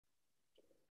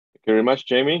you very much,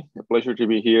 Jamie. A pleasure to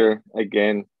be here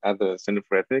again at the Center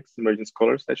for Ethics Emerging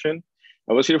Scholar session.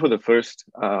 I was here for the first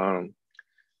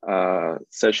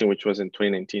session, which was in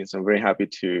 2019. So I'm very happy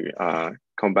to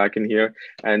come back in here.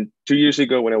 And 2 years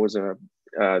ago, when I was a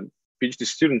PhD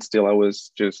student still, I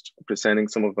was just presenting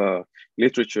some of the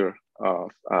literature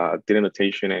of data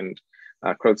annotation and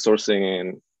crowdsourcing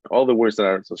and all the words that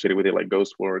are associated with it, like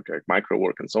ghost work, like micro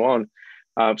work, and so on.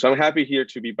 So I'm happy here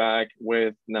to be back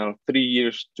with now 2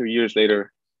 years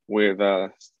later, with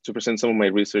to present some of my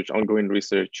research, ongoing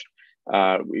research,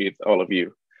 with all of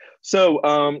you.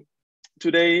 So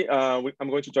today I'm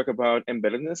going to talk about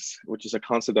embeddedness, which is a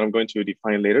concept that I'm going to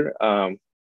define later.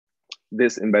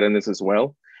 This embeddedness as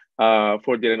well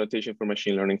for data annotation for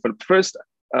machine learning. But first,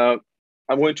 I'm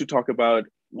going to talk about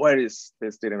what is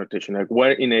this data annotation? Like,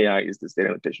 where in AI is this data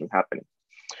annotation happening?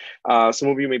 Some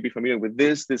of you may be familiar with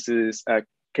this. This is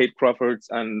Kate Crawford's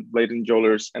and Bladen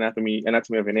Joler's Anatomy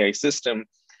of an AI System.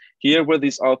 Here, what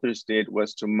these authors did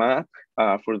was to map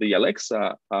for the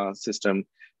Alexa system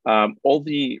all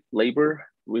the labor,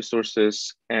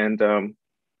 resources, and the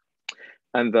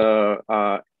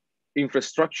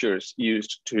infrastructures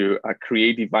used to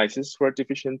create devices for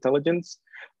artificial intelligence,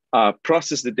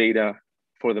 process the data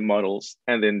for the models,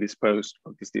 and then dispose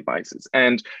of these devices.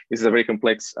 And this is a very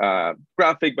complex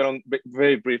graphic, but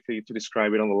very briefly to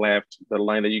describe it, on the left, the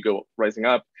line that you go rising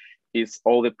up is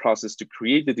all the process to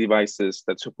create the devices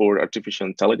that support artificial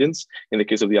intelligence. In the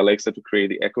case of the Alexa, to create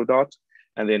the Echo Dot.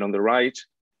 And then on the right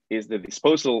is the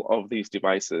disposal of these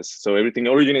devices. So everything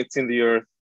originates in the earth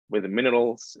with the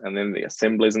minerals and then the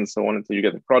assemblies and so on until you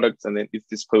get the products, and then it's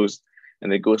disposed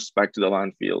and it goes back to the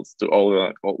landfills to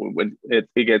when it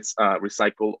gets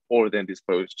recycled or then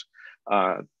disposed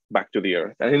back to the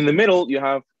earth. And in the middle, you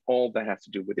have all that has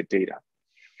to do with the data.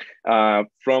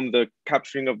 From the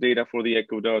capturing of data for the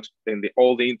Echo Dot, then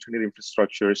all the internet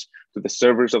infrastructures to the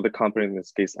servers of the company, in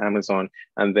this case, Amazon,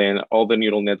 and then all the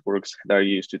neural networks that are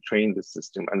used to train the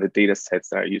system and the data sets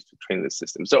that are used to train the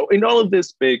system. So in all of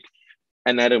this big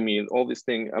anatomy and all this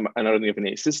thing, anatomy of an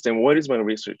AI system, what is my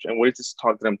research and where is this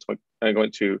talk that I'm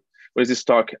going to, where is this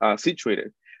talk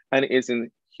situated? And it's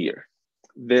in here,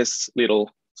 this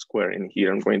little square in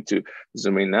here. I'm going to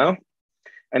zoom in now.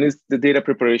 And it's the data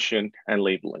preparation and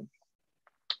labeling.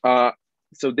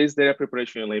 So this data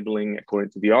preparation and labeling,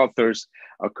 according to the authors,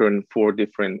 occur in 4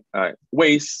 different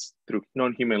ways: through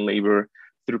non-human labor,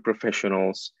 through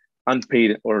professionals,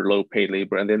 unpaid or low-paid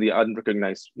labor, and then the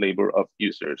unrecognized labor of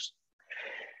users.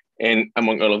 And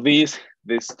among all of these,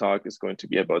 this talk is going to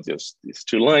be about just these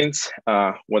 2 lines,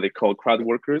 what they call crowd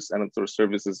workers and outsourced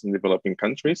services in developing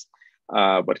countries.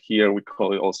 But here we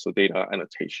call it also data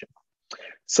annotation.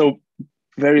 So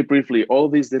very briefly, all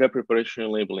these data preparation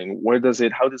and labeling,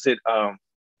 how does it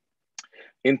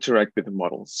interact with the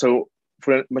model? So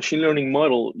for a machine learning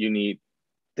model, you need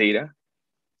data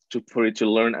for it to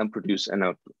learn and produce an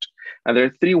output. And there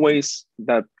are 3 ways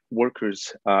that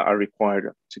workers are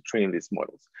required to train these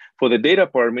models. For the data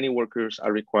part, many workers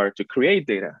are required to create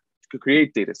data, to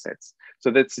create data sets.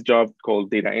 So that's a job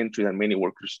called data entry that many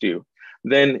workers do.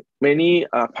 Then many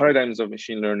paradigms of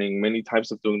machine learning, many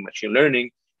types of doing machine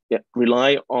learning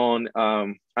rely on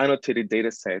annotated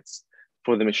data sets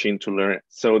for the machine to learn.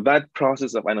 So that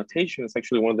process of annotation is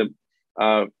actually one of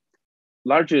the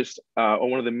largest or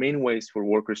one of the main ways for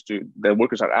workers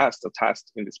are asked or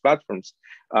tasked in these platforms.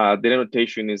 Data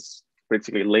annotation is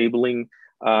basically labeling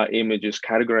images,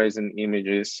 categorizing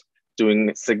images,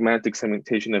 doing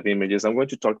segmentation of images. I'm going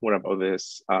to talk more about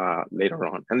this later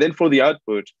on. And then for the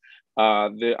output,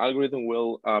 the algorithm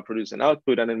will produce an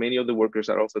output, and then many of the workers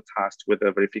are also tasked with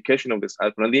the verification of this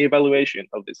output and the evaluation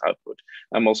of this output.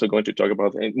 I'm also going to talk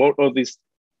about more of these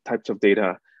types of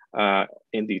data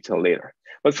in detail later.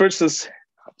 But first, let's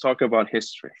talk about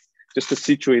history, just to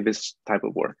situate this type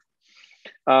of work.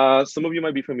 Some of you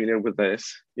might be familiar with this,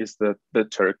 is the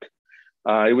Turk.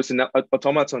 It was an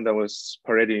automaton that was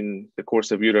paraded in the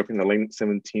course of Europe in the late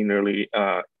 17th, early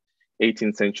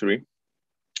 18th century.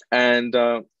 And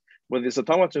what this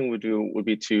automaton would do would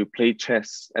be to play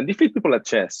chess and defeat people at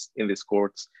chess in these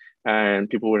courts. And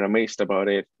people were amazed about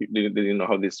it. They didn't know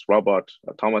how this robot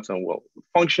automaton will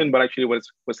function, but actually what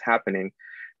was happening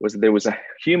was there was a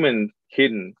human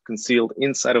hidden, concealed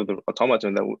inside of the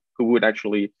automaton who would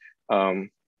actually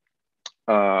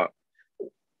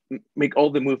make all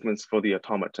the movements for the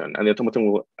automaton. And the automaton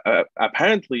will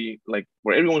apparently, like,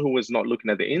 where everyone who was not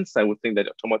looking at the inside would think that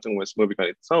the automaton was moving on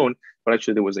its own, but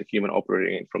actually there was a human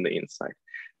operating from the inside.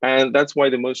 And that's why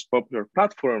the most popular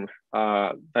platform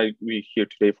that we hear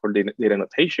today for data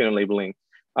annotation and labeling,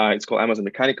 it's called Amazon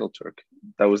Mechanical Turk.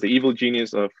 That was the evil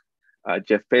genius of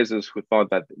Jeff Bezos, who thought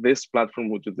that this platform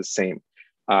would do the same,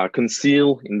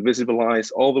 conceal,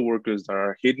 invisibilize all the workers that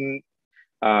are hidden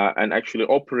and actually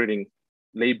operating,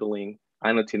 labeling,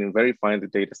 annotating, verifying the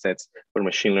data sets for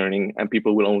machine learning, and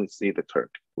people will only see the Turk,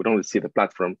 would only see the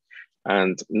platform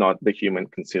and not the human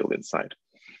concealed inside.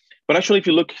 But actually, if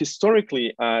you look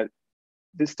historically at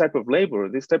this type of labor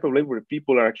where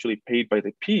people are actually paid by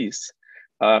the piece,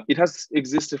 it has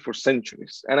existed for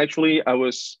centuries. And actually, I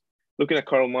was looking at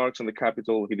Karl Marx on the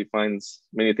Capital. He defines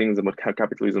many things about how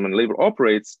capitalism and labor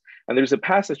operates. And there's a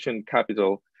passage in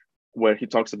Capital where he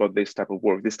talks about this type of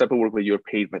work where you're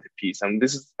paid by the piece. And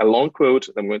this is a long quote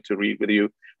that I'm going to read with you,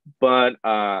 but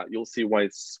you'll see why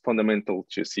it's fundamental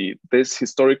to see this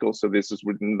historical. So this is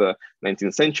within the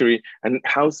 19th century and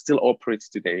how it still operates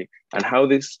today and how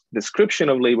this description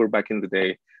of labor back in the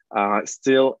day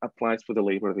still applies for the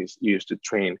labor that is used to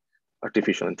train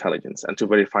artificial intelligence and to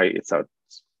verify its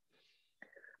outputs.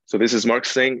 So this is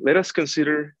Marx saying, let us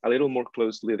consider a little more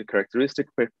closely the characteristic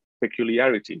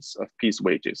peculiarities of piece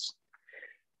wages.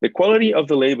 The quality of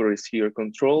the labor is here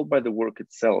controlled by the work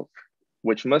itself,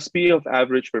 which must be of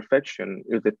average perfection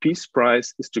if the piece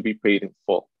price is to be paid in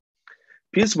full.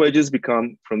 Piece wages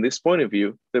become, from this point of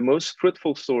view, the most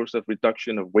fruitful source of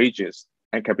reduction of wages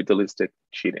and capitalistic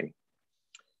cheating.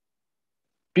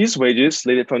 Piece wages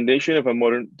lay the foundation of a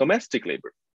modern domestic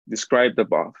labor, described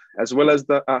above, as well as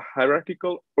a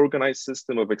hierarchical organized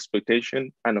system of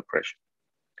exploitation and oppression.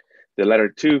 The latter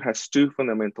two has two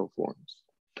fundamental forms.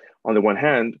 On the one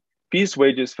hand, piece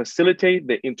wages facilitate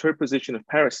the interposition of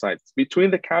parasites between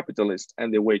the capitalist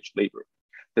and the wage labor,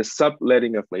 the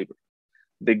subletting of labor.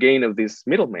 The gain of these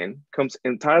middlemen comes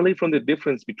entirely from the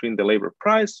difference between the labor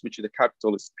price, which the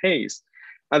capitalist pays,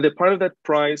 and the part of that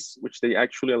price which they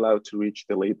actually allow to reach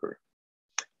the labor.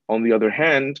 On the other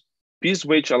hand, piece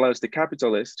wage allows the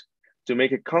capitalist to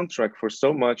make a contract for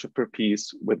so much per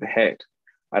piece with the head,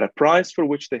 at a price for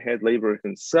which the head laborer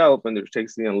himself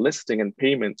undertakes the enlisting and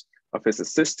payment of his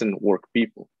assistant work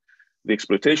people. The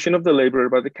exploitation of the laborer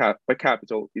by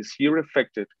capital is here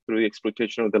effected through the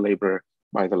exploitation of the laborer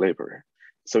by the laborer.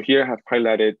 So here I have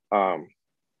highlighted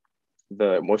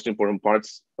the most important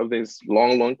parts of this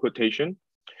long quotation.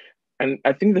 And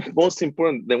I think the most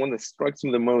important, the one that strikes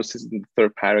me the most is in the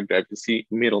third paragraph. You see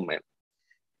middlemen,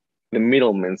 the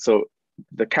middlemen. So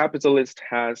the capitalist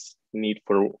has need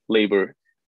for labor.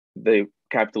 The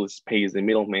capitalist pays the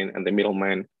middleman and the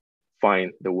middleman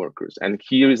find the workers. And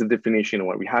here is the definition of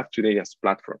what we have today as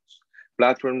platforms.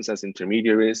 Platforms as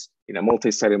intermediaries in a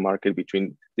multi-sided market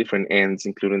between different ends,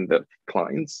 including the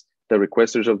clients, the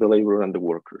requesters of the labor and the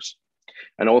workers.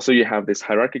 And also you have this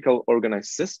hierarchical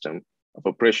organized system of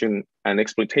oppression and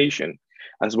exploitation,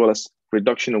 as well as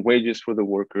reduction of wages for the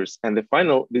workers. And the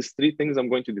final, these three things I'm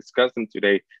going to discuss them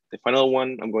today. The final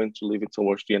one, I'm going to leave it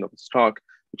towards the end of this talk,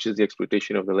 which is the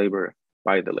exploitation of the labor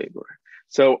by the laborer.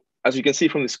 So as you can see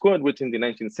from this quote, within the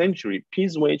 19th century,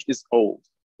 piece wage is old,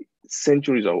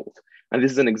 centuries old. And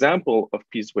this is an example of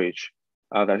piece wage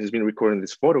that has been recorded in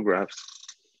these photographs.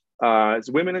 It's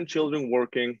women and children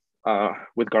working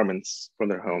with garments from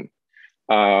their home.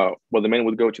 Well, the men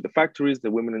would go to the factories,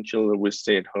 the women and children would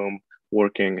stay at home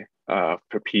working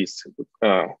per piece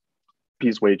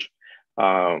wage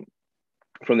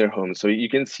from their homes. So you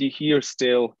can see here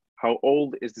still how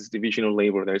old is this division of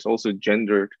labor that is also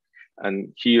gendered.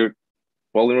 And here,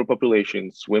 vulnerable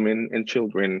populations, women and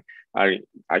children are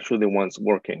actually the ones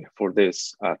working for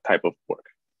this type of work.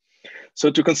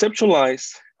 So to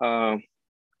conceptualize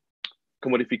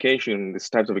commodification, these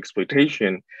types of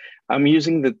exploitation, I'm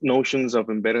using the notions of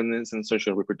embeddedness and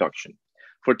social reproduction.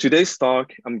 For today's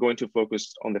talk, I'm going to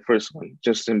focus on the first one,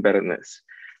 just embeddedness.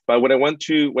 But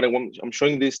I'm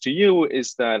showing this to you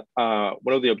is that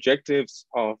one of the objectives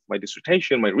of my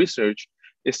dissertation, my research,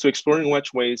 is to explore in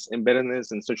what ways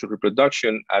embeddedness and social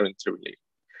reproduction are interrelated.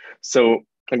 So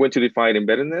I'm going to define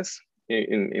embeddedness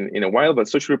in a while, but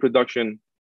social reproduction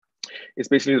is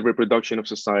basically the reproduction of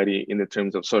society in the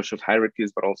terms of social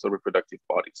hierarchies, but also reproductive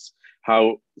bodies.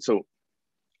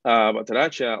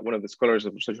 Bataracha, one of the scholars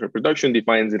of social reproduction,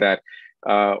 defines it that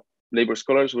labor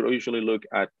scholars would usually look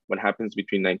at what happens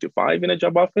between 9 to 5 in a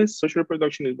job office. Social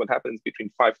reproduction is what happens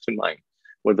between 5 to 9,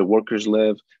 where the workers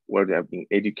live, where they have been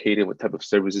educated, what type of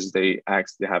services they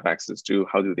have access to,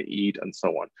 how do they eat, and so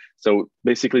on. So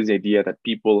basically the idea that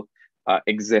people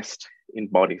exist in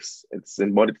bodies. It's an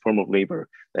embodied form of labor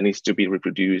that needs to be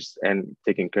reproduced and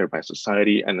taken care of by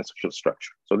society and a social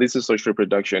structure. So this is social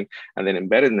reproduction. And then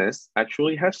embeddedness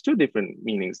actually has two different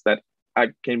meanings that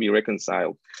can be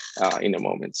reconciled in a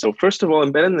moment. So first of all,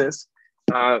 embeddedness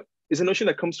is a notion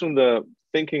that comes from the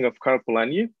thinking of Karl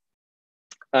Polanyi.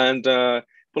 And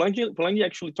Polanyi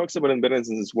actually talks about embeddedness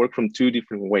in his work from two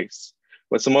different ways,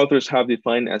 what some authors have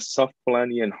defined as soft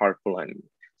Polanyi and hard Polanyi.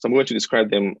 So I'm going to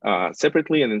describe them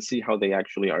separately and then see how they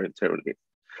actually are interrelated.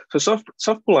 So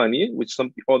soft Polanyi, which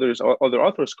some other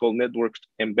authors call networked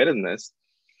embeddedness,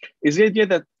 is the idea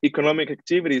that economic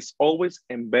activity is always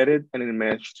embedded and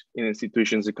enmeshed in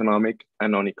institutions, economic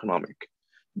and non-economic.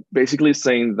 Basically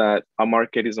saying that a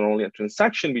market is not only a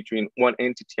transaction between one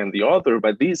entity and the other,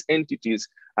 but these entities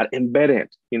are embedded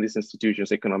in these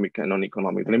institutions, economic and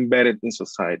non-economic, and embedded in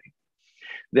society.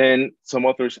 Then some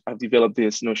authors have developed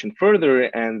this notion further,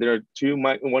 and there are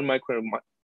one micro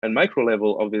and micro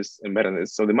level of this embeddedness.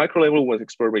 So the micro level was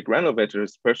explored by Granovetter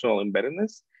as personal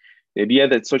embeddedness, the idea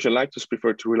that social actors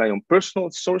prefer to rely on personal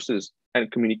sources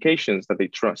and communications that they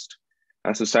trust.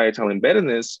 And societal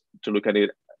embeddedness, to look at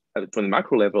it from the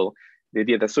macro level, the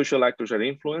idea that social actors are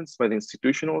influenced by the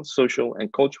institutional, social,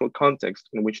 and cultural context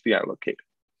in which they are located.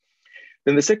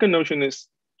 Then the second notion is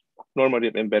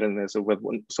normative embeddedness, of what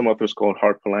some authors call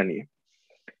hard Polanyi.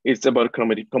 It's about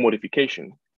commodification.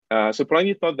 So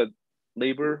Polanyi thought that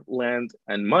labor, land,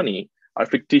 and money are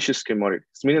fictitious commodities,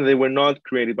 meaning they were not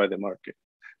created by the market.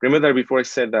 Remember that before I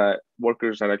said that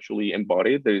workers are actually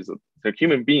embodied, they're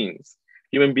human beings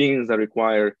that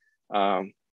require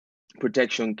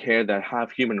protection, care, that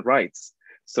have human rights.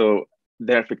 So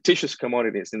they're fictitious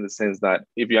commodities in the sense that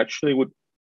if you actually would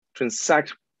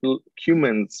transact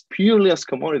humans purely as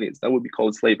commodities, that would be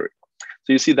called slavery.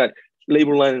 So you see that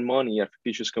labor, land, and money are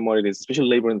fictitious commodities, especially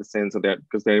labor in the sense of that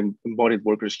because they're embodied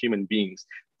workers, human beings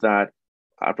that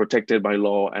are protected by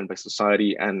law and by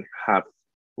society and have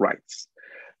rights.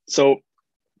 So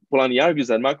Polanyi argues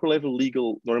that macro-level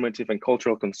legal, normative, and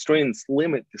cultural constraints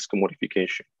limit this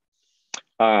commodification.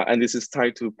 And this is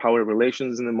tied to power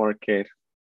relations in the market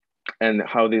and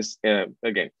how this,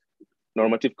 again,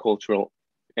 normative, cultural,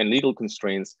 and legal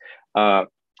constraints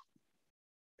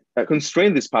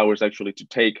constrain these powers actually to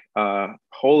take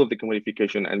hold of the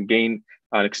commodification and gain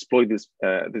and exploit this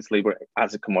labor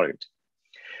as a commodity.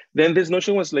 Then this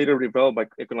notion was later revealed by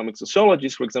economic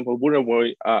sociologists. For example,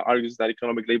 Burawoy argues that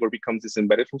economic labor becomes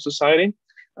disembedded from society,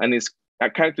 and its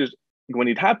characters, when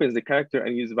it happens, the character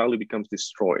and use value becomes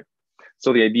destroyed.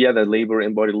 So the idea that labor,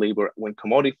 embodied labor, when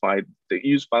commodified, the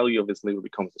use value of this labor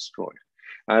becomes destroyed.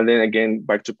 And then again,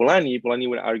 back to Polanyi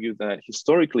would argue that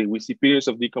historically we see periods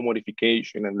of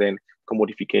decommodification and then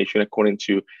commodification according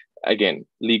to, again,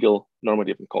 legal,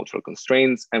 normative, and cultural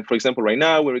constraints. And for example, right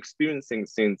now we're experiencing,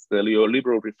 since the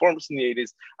neoliberal reforms in the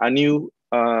 80s, a new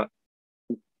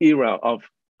era of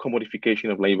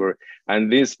commodification of labor.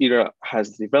 And this era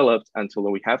has developed until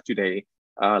we have today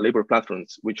labor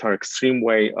platforms, which are extreme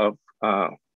way of,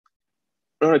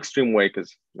 not extreme way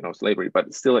because slavery,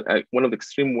 but still one of the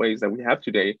extreme ways that we have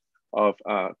today of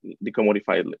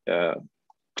commodified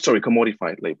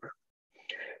labor.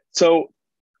 So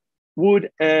Wood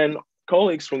and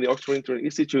colleagues from the Oxford Internet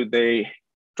Institute, they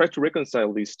try to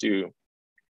reconcile these two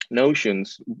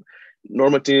notions,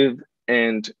 normative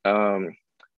and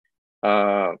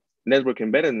network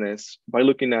embeddedness, by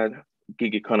looking at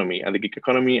gig economy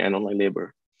and online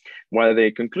labor. What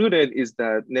they concluded is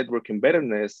that network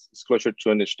embeddedness is closer to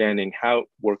understanding how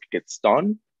work gets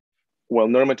done, while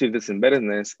normative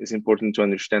disembeddedness is important to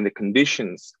understand the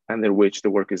conditions under which the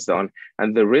work is done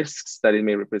and the risks that it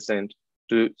may represent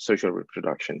to social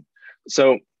reproduction.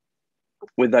 So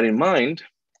with that in mind,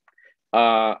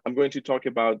 I'm going to talk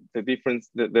about the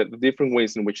different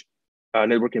ways in which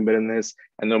network embeddedness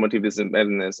and normative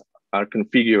disembeddedness are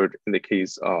configured in the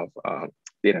case of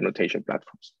data annotation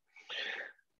platforms.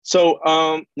 So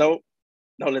now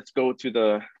let's go to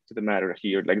the matter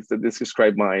here. Like this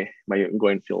describe my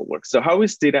ongoing field work. So how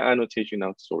is data annotation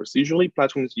outsourced? Usually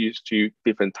platforms use two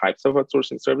different types of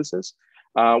outsourcing services.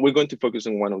 We're going to focus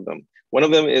on one of them. One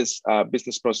of them is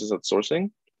business process outsourcing.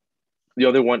 The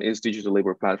other one is digital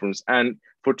labor platforms. And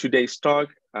for today's talk,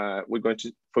 we're going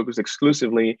to focus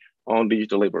exclusively on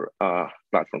digital labor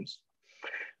platforms.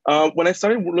 When I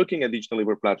started looking at digital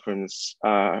labor platforms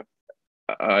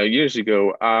years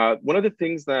ago, one of the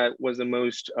things that was the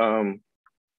most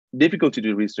difficult to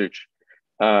do research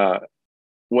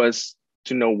was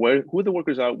to know who the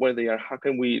workers are, where they are, how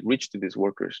can we reach to these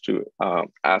workers to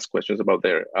ask questions about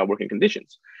their working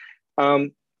conditions.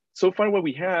 So far what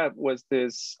we have was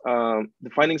this, the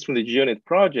findings from the GeoNet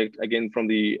project, again from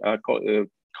the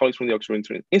colleagues from the Oxford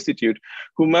Internet Institute,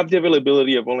 who mapped the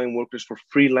availability of online workers for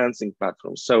freelancing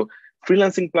platforms. So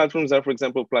freelancing platforms are, for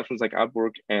example, platforms like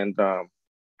Upwork and a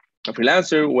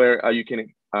Freelancer, where you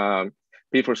can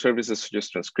pay for services such as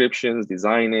transcriptions,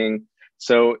 designing.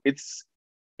 So it's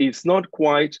not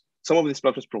quite, some of these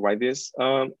platforms provide this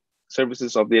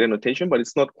services of data annotation, but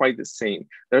it's not quite the same.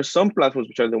 There are some platforms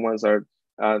which are the ones that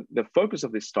are the focus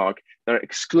of this talk that are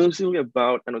exclusively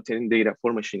about annotating data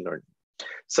for machine learning.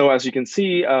 So as you can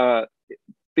see,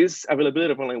 this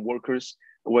availability of online workers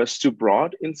was too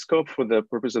broad in scope for the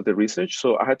purpose of the research.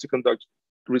 So I had to conduct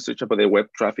research about the web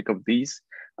traffic of these,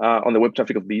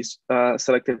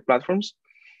 selected platforms.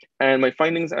 And my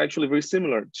findings are actually very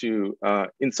similar to,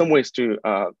 in some ways, to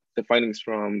the findings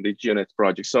from the GeoNet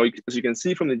project. So as you can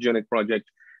see from the GeoNet project,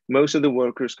 most of the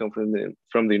workers come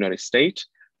from the United States,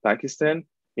 Pakistan,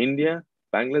 India,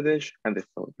 Bangladesh, and the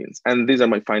Philippines. And these are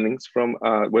my findings from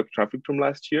web traffic from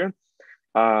last year.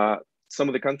 Some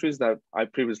of the countries that I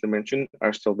previously mentioned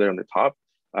are still there on the top,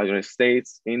 United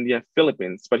States, India,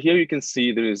 Philippines. But here you can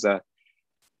see there is a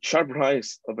sharp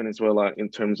rise of Venezuela in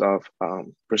terms of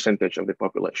percentage of the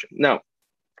population. Now,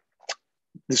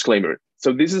 disclaimer.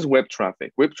 So this is web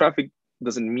traffic. Web traffic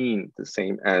doesn't mean the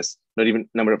same as not even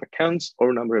number of accounts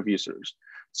or number of users.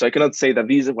 So I cannot say that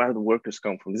these are where the workers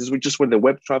come from. This is just where the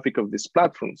web traffic of these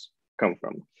platforms come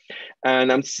from.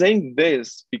 And I'm saying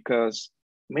this because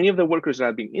many of the workers that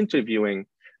I've been interviewing,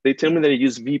 they tell me that they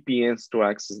use VPNs to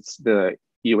access the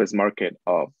US market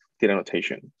of data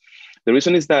annotation. The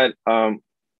reason is that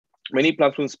many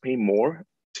platforms pay more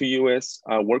to US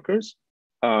workers.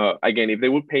 Again, if they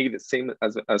would pay the same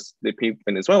as they pay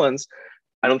Venezuelans,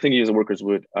 I don't think US workers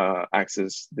would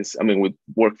access this, would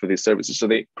work for these services. So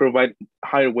they provide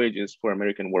higher wages for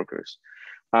American workers.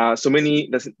 So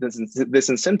this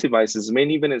incentivizes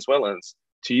many Venezuelans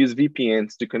to use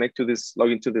VPNs to connect to this,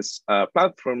 log into these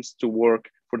platforms to work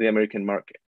for the American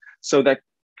market. So that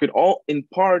could all, in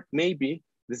part, maybe,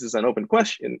 this is an open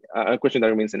question, a question that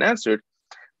remains unanswered,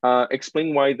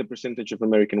 explain why the percentage of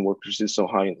American workers is so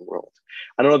high in the world.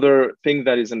 Another thing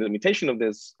that is a limitation of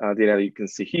this data that you can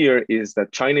see here is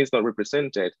that China is not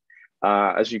represented.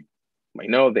 As you might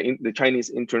know, the Chinese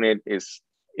internet is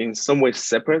in some way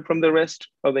separate from the rest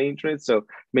of the internet. So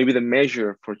maybe the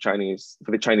measure for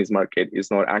the Chinese market is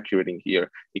not accurate in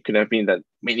here. It could have been that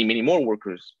many, many more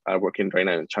workers are working right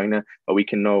now in China, but we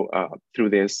can know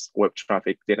through this web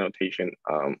traffic data annotation,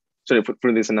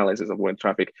 through this analysis of web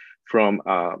traffic from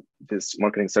this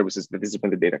marketing services, that this is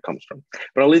when the data comes from.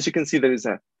 But at least you can see there is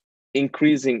a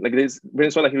increasing,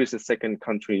 Venezuela here is the second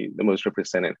country the most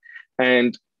represented.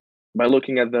 And by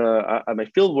looking at my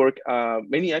field work,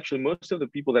 most of the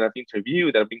people that I've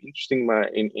interviewed that have been interested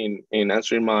in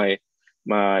answering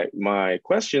my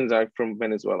questions are from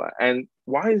Venezuela. And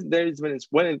why is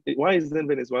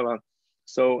Venezuela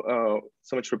so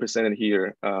much represented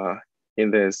here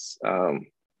in this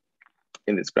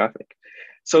graphic?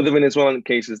 So the Venezuelan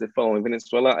case is the following.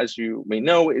 Venezuela, as you may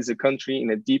know, is a country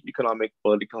in a deep economic,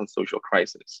 political, and social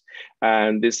crisis.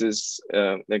 And this is,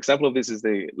 an example of this is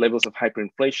the levels of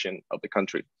hyperinflation of the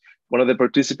country. One of the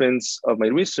participants of my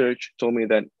research told me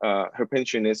that her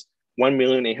pension is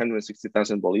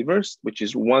 1,860,000 bolivars, which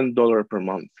is $1 per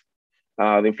month.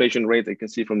 The inflation rate, you can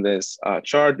see from this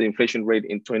chart, the inflation rate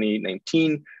in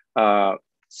 2019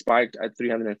 spiked at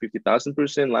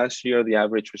 350,000%. Last year, the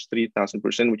average was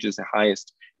 3,000%, which is the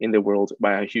highest in the world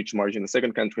by a huge margin. The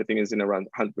second country, I think, is in around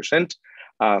 100%.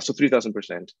 So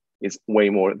 3,000% is way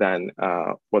more than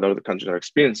what other countries are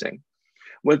experiencing.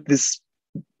 What this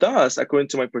does, according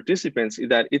to my participants, is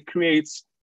that it creates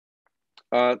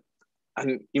an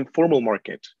informal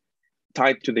market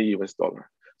tied to the US dollar.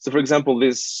 So for example,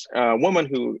 this woman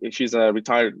she's a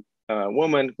retired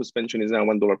woman whose pension is now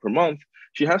 $1 per month,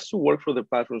 she has to work for the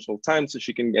platforms full time so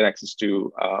she can get access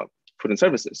to food and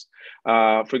services.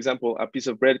 For example, a piece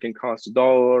of bread can cost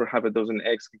 $1, half a dozen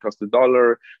eggs can cost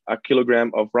 $1, a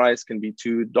kilogram of rice can be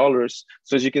 $2.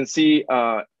 So as you can see,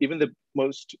 even the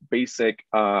most basic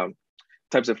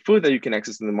types of food that you can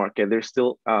access in the market, there's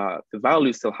still, the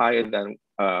value is still higher than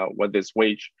what this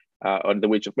wage, or the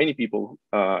wage of many people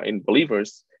in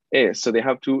Bolivars is. So they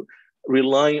have to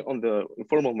rely on the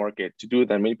informal market to do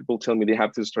that. Many people tell me they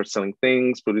have to start selling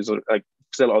things,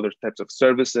 sell other types of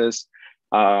services.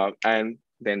 And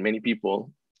then many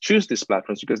people choose these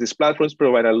platforms because these platforms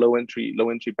provide a low entry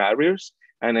barriers,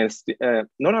 and it's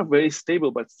not a very stable,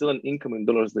 but still an income in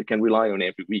dollars they can rely on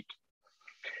every week.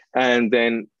 And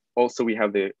then also we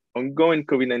have the ongoing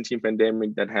COVID-19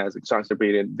 pandemic that has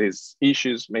exacerbated these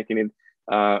issues, making it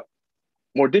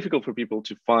more difficult for people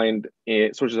to find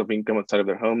sources of income outside of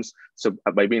their homes. So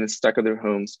by being stuck at their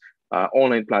homes,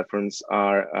 online platforms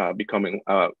are becoming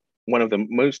one of the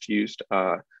most used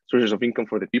sources of income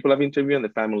for the people I've interviewed and the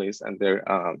families and their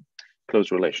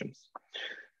close relations.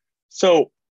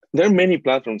 So there are many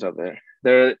platforms out there.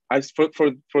 For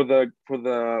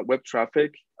the web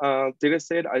traffic data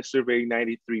set, I surveyed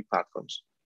 93 platforms.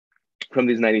 From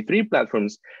these 93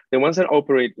 platforms, the ones that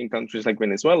operate in countries like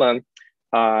Venezuela,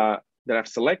 that I've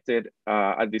selected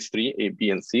are these three, A, B,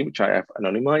 and C, which I have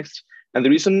anonymized. And the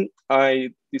reason I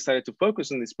decided to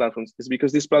focus on these platforms is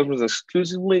because these platforms are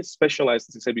exclusively specialized,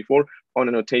 as I said before, on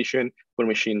annotation for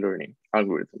machine learning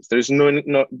algorithms. There's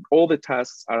no all the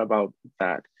tasks are about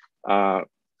that,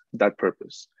 that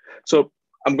purpose. So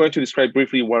I'm going to describe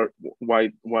briefly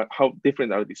how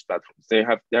different are these platforms. They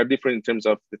are different in terms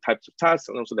of the types of tasks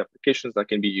and also the applications that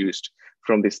can be used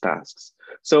from these tasks.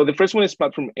 So the first one is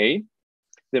platform A.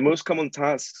 The most common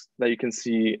tasks that you can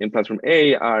see in platform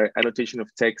A are annotation of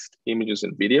text, images,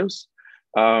 and videos.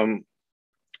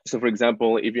 So for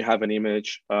example, if you have an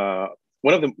image,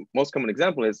 one of the most common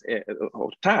examples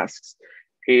of tasks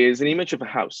is an image of a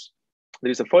house.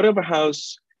 There is a photo of a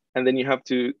house, and then you have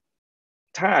to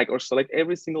tag or select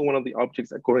every single one of the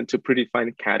objects according to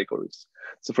predefined categories.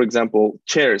 So for example,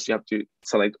 chairs, you have to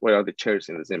select what are the chairs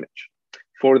in this image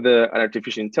for the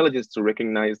artificial intelligence to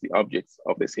recognize the objects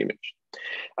of this image.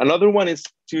 Another one is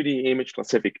 2D image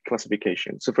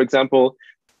classification. So for example,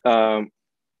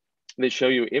 they show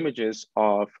you images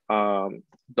of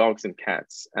dogs and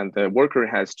cats, and the worker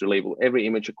has to label every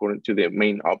image according to the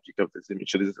main object of this image.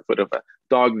 So this is a photo of a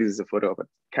dog, this is a photo of a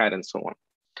cat, and so on.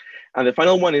 And the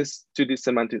final one is 2D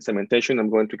semantic segmentation. I'm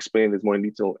going to explain this more in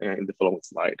detail in the following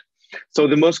slide. So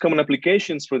the most common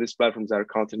applications for these platforms are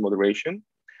content moderation.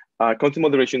 Content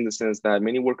moderation in the sense that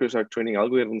many workers are training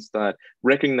algorithms that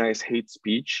recognize hate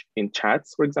speech in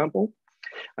chats, for example.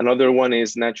 Another one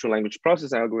is natural language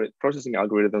processing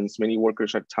algorithms. Many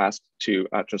workers are tasked to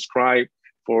transcribe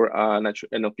for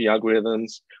NLP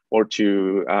algorithms or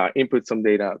to input some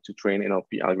data to train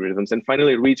NLP algorithms. And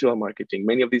finally, retail marketing.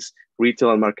 Many of these retail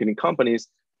and marketing companies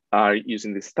are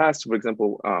using these tasks. For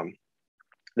example,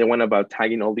 the one about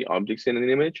tagging all the objects in an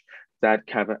image that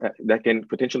can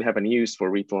potentially have a use for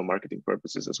retail and marketing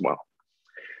purposes as well.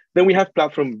 Then we have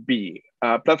platform B.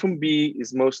 Platform B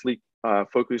is mostly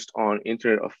focused on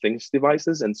Internet of Things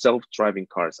devices and self-driving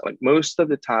cars. Like most of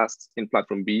the tasks in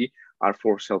platform B are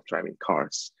for self-driving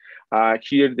cars.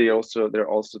 Here, there are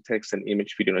also text and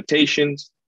image video annotations,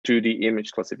 2D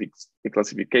image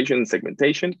classification and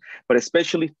segmentation, but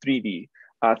especially 3D.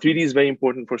 3D is very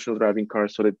important for self-driving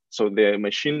cars, so the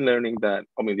machine learning the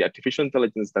artificial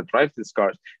intelligence that drives these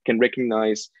cars can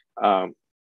recognize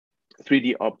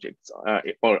 3D objects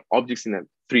or objects in a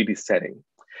 3D setting.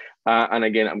 And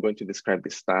again, I'm going to describe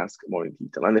this task more in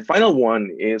detail. And the final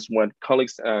one is what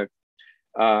colleagues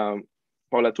Paula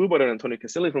Turbo and Antonio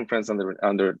Caselli from France and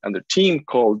their team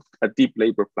called a deep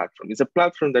labor platform. It's a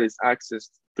platform that is accessed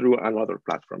through another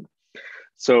platform.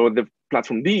 So the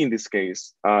platform D in this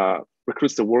case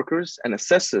recruits the workers and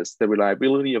assesses the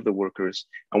reliability of the workers.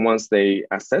 And once they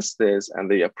assess this and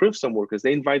they approve some workers,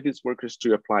 they invite these workers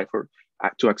to apply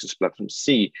to access platform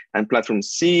C. And platform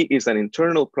C is an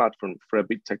internal platform for a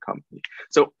big tech company.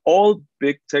 So all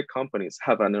big tech companies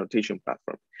have an annotation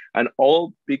platform, and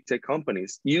all big tech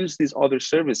companies use these other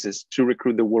services to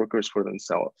recruit the workers for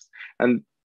themselves. And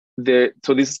this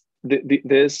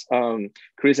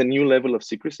creates a new level of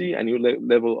secrecy, a new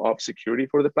level of security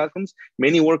for the platforms.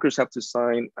 Many workers have to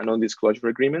sign non-disclosure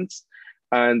agreements.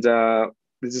 And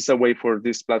this is a way for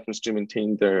these platforms to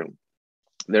maintain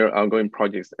their ongoing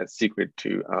projects as secret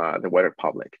to the wider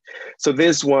public. So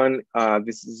this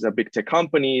is a big tech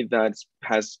company that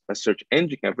has a search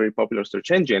engine, a very popular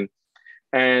search engine.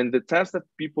 And the task that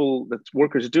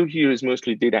workers do here is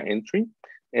mostly data entry.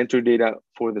 Enter data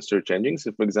for the search engines.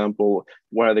 So for example,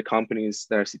 what are the companies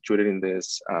that are situated in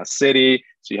this city?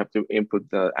 So you have to input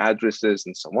the addresses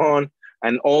and so on.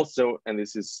 And also, and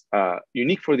this is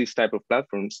unique for these type of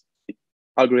platforms,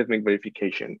 algorithmic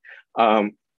verification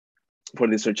for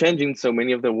the search engine. So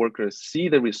many of the workers see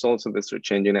the results of the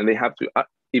search engine and they have to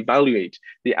evaluate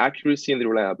the accuracy and the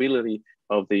reliability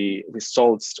of the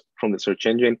results from the search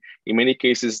engine. In many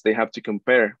cases, they have to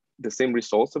compare the same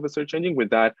results of a search engine with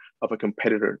that of a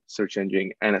competitor search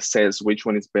engine and assess which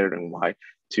one is better and why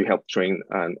to help train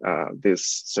this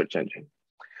search engine.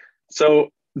 So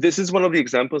this is one of the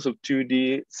examples of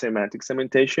 2D semantic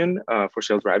segmentation for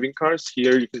self-driving cars.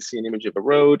 Here you can see an image of a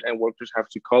road and workers have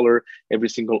to color every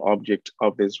single object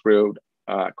of this road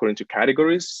according to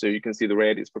categories. So you can see the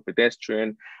red is for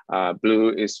pedestrian,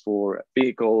 blue is for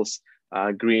vehicles,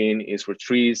 green is for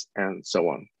trees, and so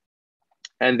on.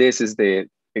 And this is the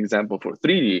example for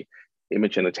 3D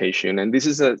image annotation. And this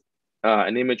is an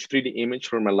 3D image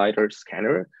from a LiDAR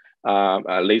scanner,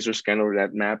 a laser scanner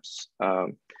that maps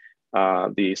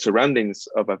the surroundings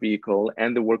of a vehicle,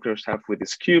 and the workers have with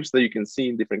these cubes that you can see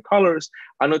in different colors,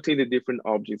 annotate the different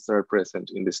objects that are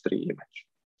present in this 3D image.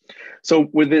 So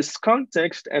with this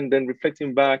context, and then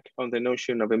reflecting back on the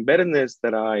notion of embeddedness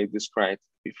that I described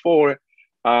before,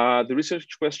 the research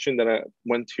question that I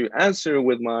want to answer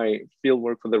with my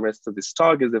fieldwork for the rest of this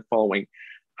talk is the following.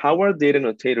 How are data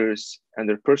annotators and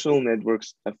their personal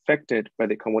networks affected by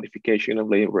the commodification of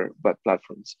labor by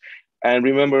platforms? And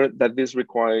remember that this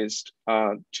requires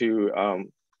to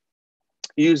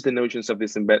use the notions of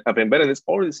this embeddedness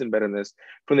or this embeddedness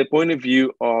from the point of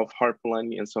view of hard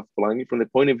Polanyi and soft Polanyi, from the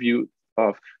point of view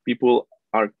of people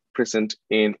are present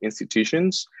in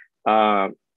institutions.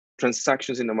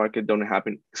 Transactions in the market don't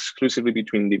happen exclusively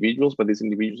between individuals, but these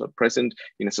individuals are present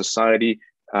in a society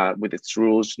with its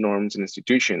rules, norms, and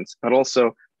institutions. But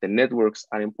also the networks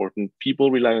are important.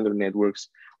 People rely on their networks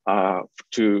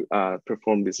to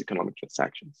perform these economic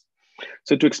transactions.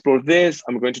 So to explore this,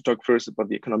 I'm going to talk first about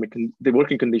the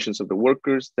working conditions of the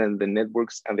workers, then the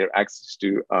networks and their access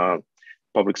to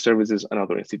public services and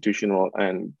other institutional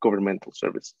and governmental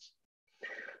services.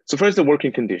 So first, the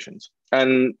working conditions.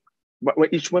 And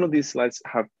each one of these slides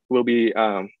will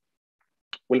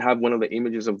have one of the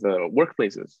images of the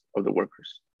workplaces of the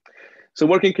workers. So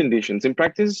working conditions. In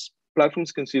practice,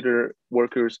 platforms consider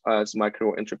workers as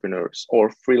micro entrepreneurs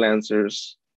or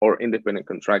freelancers or independent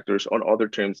contractors or other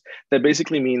terms that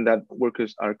basically mean that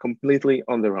workers are completely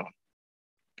on their own.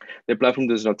 The platform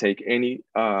does not take any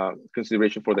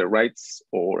consideration for their rights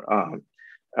or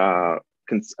for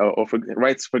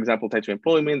rights, for example, tied to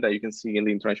employment that you can see in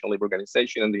the International Labour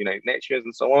Organization and the United Nations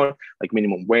and so on, like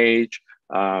minimum wage,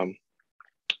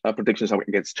 protections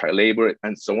against child labor,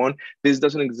 and so on. This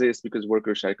doesn't exist because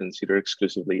workers are considered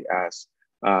exclusively as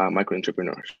micro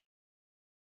entrepreneurs.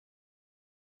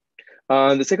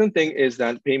 The second thing is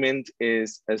that payment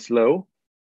is as low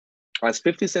as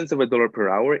 50 cents of a dollar per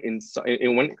hour in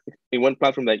one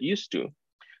platform that used to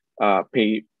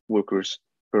pay workers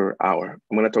per hour.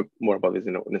 I'm going to talk more about this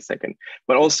in a second.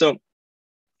 But also,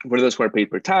 for those who are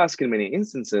paid per task, in many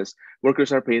instances,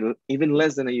 workers are paid even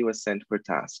less than a US cent per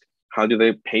task. How do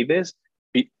they pay this?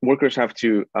 Workers have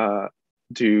to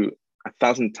do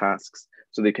 1,000 tasks,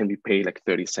 so they can be paid like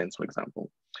 30 cents, for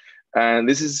example. And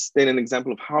this is then an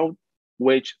example of how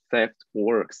wage theft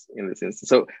works in this instance.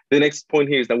 So the next point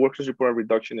here is that workers report a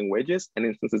reduction in wages and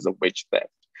instances of wage theft.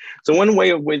 So one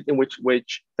way in which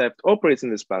wage theft operates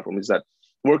in this platform is that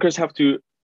workers have to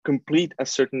complete a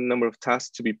certain number of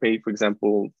tasks to be paid, for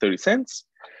example, 30 cents.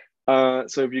 So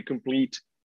if you complete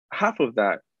half of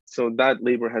that, so that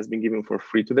labor has been given for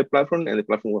free to the platform, and the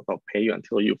platform will not pay you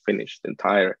until you finish the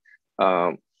entire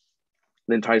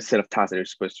set of tasks that you're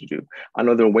supposed to do.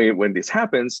 Another way when this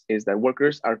happens is that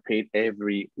workers are paid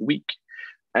every week,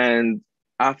 and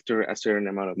after a certain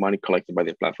amount of money collected by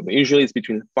the platform. Usually it's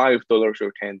between $5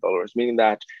 or $10, meaning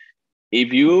that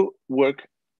if you work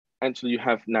until you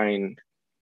have $9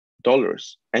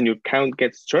 and your account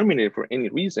gets terminated for any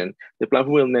reason, the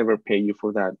platform will never pay you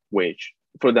for that wage,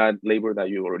 for that labor that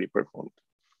you already performed.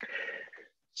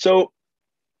 So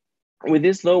with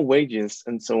these low wages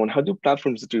and so on, how do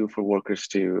platforms do for workers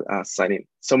to sign in?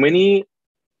 So many,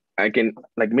 again,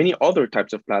 like many other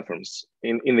types of platforms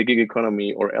in the gig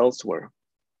economy or elsewhere,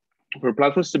 for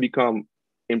platforms to become,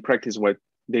 in practice, what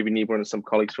David Niebuhr and some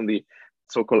colleagues from the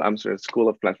so-called Amsterdam School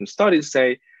of Platform Studies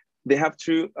say, they have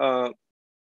to,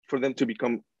 for them to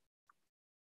become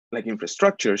like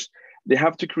infrastructures, they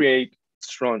have to create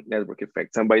strong network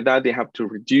effects. And by that, they have to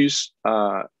reduce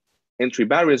entry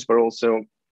barriers, but also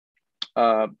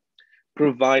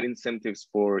provide incentives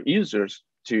for users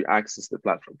to access the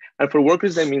platform. And for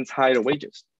workers, that means higher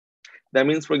wages. That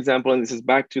means, for example, and this is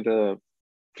back to the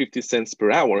 50 cents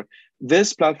per hour,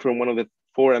 this platform, one of the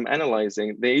four I'm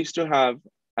analyzing, they used to have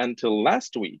until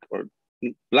last week,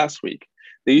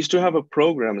 they used to have a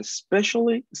program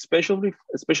special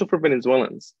for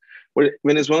Venezuelans, where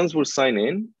Venezuelans would sign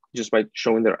in just by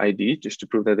showing their ID, just to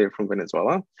prove that they're from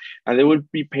Venezuela, and they would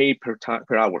be paid per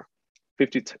hour,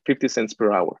 50 cents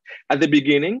per hour. At the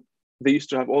beginning, they used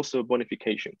to have also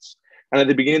bonifications. And at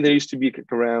the beginning, there used to be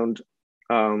around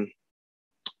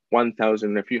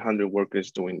 1,000, a few hundred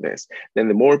workers doing this.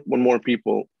 Then when more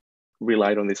people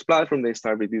relied on this platform, they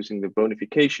started reducing the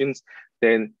bonifications.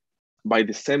 Then by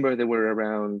December, there were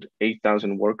around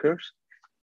 8,000 workers.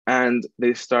 And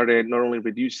they started not only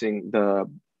reducing the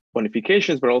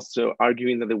bonifications, but also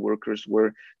arguing that the workers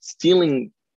were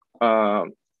stealing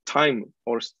time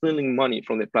or stealing money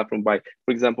from the platform by,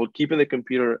 for example, keeping the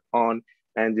computer on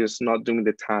and just not doing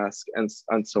the task and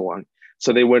so on.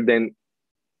 So they were then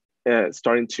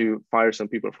starting to fire some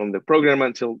people from the program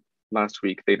until last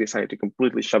week. They decided to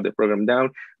completely shut the program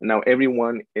down. And now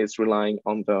everyone is relying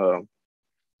on the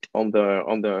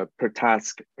per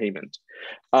task payment.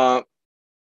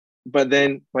 but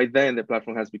then by then the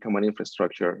platform has become an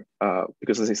infrastructure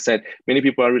because, as I said, many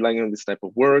people are relying on this type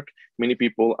of work. Many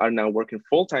people are now working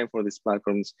full-time for these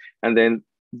platforms, and then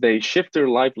they shift their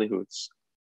livelihoods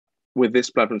with this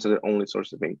platform as their only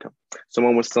source of income.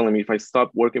 Someone was telling me, if I stop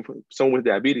working for, someone with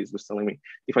diabetes was telling me,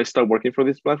 if I stop working for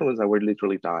these platforms, I would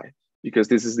literally die, because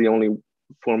this is the only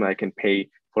form I can pay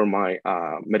for my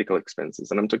medical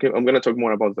expenses. And I'm going to talk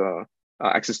more about the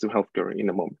access to healthcare in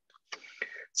a moment.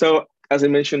 So as I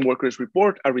mentioned, workers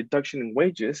report a reduction in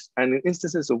wages and in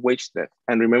instances of wage theft.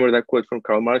 And remember that quote from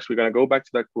Karl Marx. We're going to go back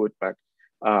to that quote, but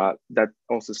that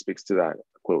also speaks to that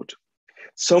quote.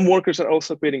 Some workers are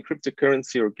also paid in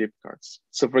cryptocurrency or gift cards.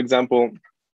 So for example,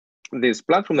 this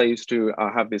platform that used to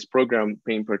have this program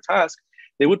paying per task,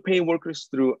 they would pay workers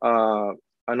through an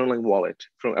online wallet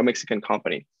from a Mexican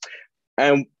company.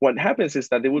 And what happens is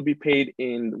that they would be paid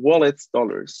in wallets,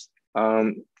 dollars,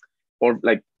 or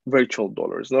like virtual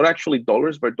dollars, not actually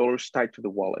dollars, but dollars tied to the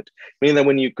wallet. Meaning that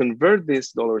when you convert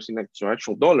these dollars into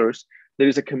actual dollars, there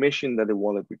is a commission that the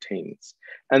wallet retains.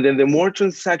 And then the more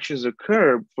transactions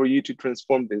occur for you to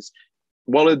transform this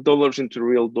wallet dollars into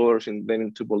real dollars, and then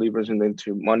into bolivars, and then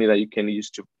to money that you can use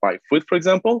to buy food, for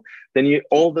example, then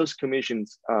all those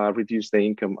commissions reduce the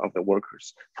income of the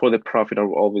workers for the profit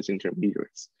of all these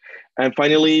intermediaries. And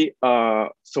finally,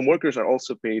 some workers are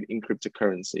also paid in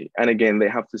cryptocurrency. And again, they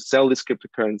have to sell this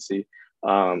cryptocurrency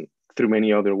through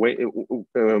many other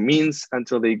means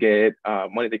until they get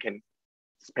money they can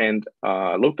spend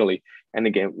locally. And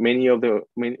again,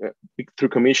 through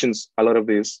commissions, a lot of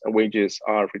these wages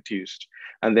are reduced.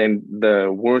 And then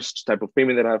the worst type of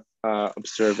payment that I've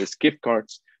observed is gift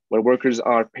cards, where workers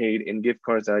are paid in gift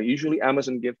cards that are usually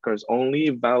Amazon gift cards, only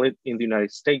valid in the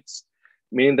United States,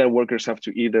 meaning that workers have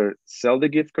to either sell the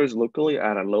gift cards locally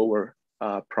at a lower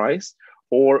price,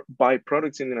 or buy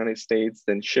products in the United States,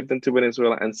 then ship them to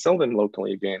Venezuela and sell them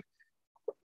locally again,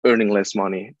 earning less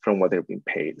money from what they're being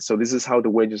paid. So this is how the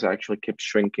wages actually keep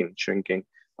shrinking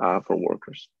for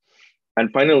workers.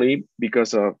 And finally,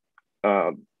 because of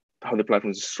how the platform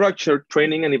is structured,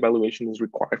 training and evaluation is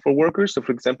required for workers. So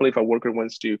for example, if a worker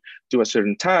wants to do a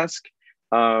certain task,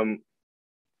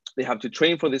 they have to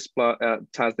train for this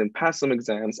task, then pass some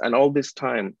exams, and all this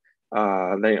time,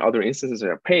 the other instances that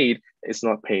are paid, is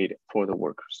not paid for the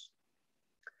workers.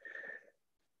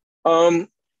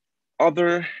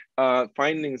 Other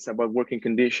findings about working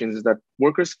conditions is that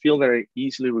workers feel they're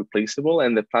easily replaceable,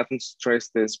 and the platform stress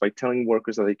this by telling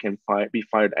workers that they can be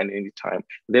fired at any time.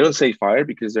 They don't say fired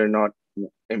because they're not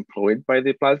employed by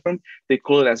the platform. They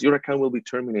call it as your account will be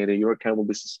terminated, your account will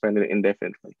be suspended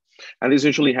indefinitely. And this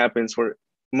usually happens for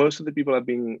most of the people I've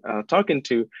been talking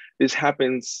to. This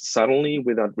happens suddenly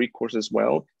without recourse as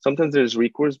well. Sometimes there's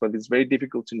recourse, but it's very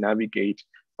difficult to navigate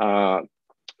the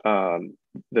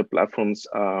platform's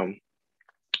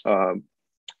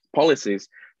policies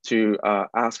to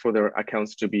ask for their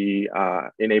accounts to be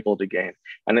enabled again.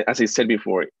 And as I said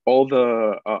before, all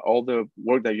the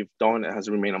work that you've done has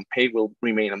remained unpaid will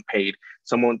remain unpaid.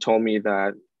 Someone told me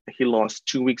that he lost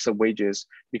 2 weeks of wages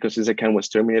because his account was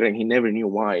terminated and he never knew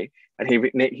why. And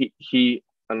he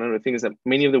another thing is that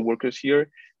many of the workers here,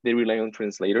 they rely on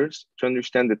translators to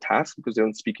understand the task because they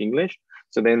don't speak English.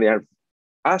 So then they are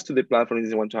asked to the platform if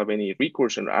they want to have any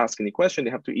recourse or ask any question, they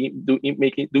have to do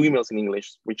emails in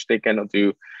English, which they cannot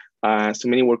do. So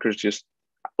many workers just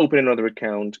open another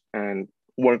account and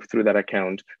work through that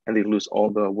account, and they lose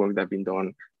all the work that's been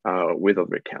done with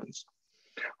other accounts.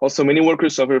 Also, many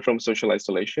workers suffer from social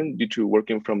isolation due to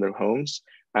working from their homes,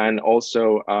 and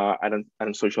also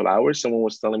at social hours. Someone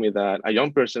was telling me that, a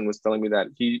young person was telling me that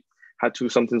he had to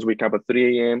sometimes wake up at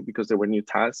 3 a.m. because there were new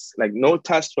tasks, like no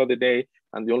tasks throughout the day,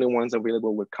 and the only ones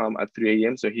available would come at 3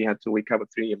 a.m. So he had to wake up at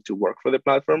 3 a.m. to work for the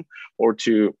platform, or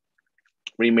to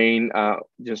remain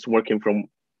just working from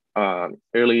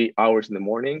early hours in the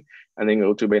morning and then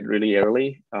go to bed really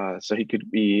early, so he could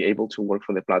be able to work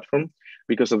for the platform,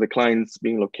 because of the clients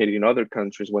being located in other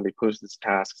countries when they post these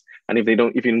tasks. And if you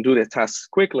don't do the tasks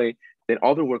quickly, then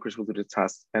other workers will do the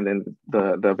tasks, and then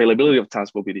the availability of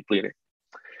tasks will be depleted.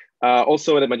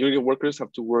 Also, the majority of workers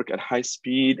have to work at high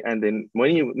speed, and then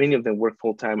many of them work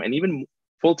full-time, and even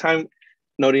full-time,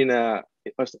 not in a,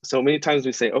 so many times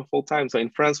we say, oh, full-time. So in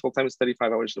France, full-time is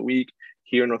 35 hours a week.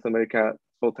 Here in North America,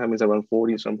 full-time is around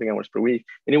 40 something hours per week.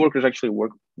 Many workers actually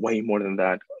work way more than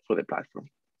that for the platform.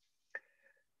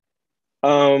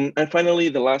 And finally,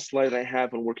 the last slide I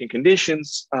have on working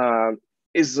conditions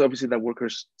is obviously that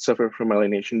workers suffer from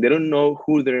alienation. They don't know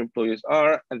who their employers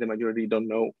are, and the majority don't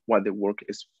know what the work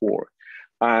is for.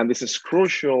 And this is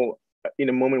crucial in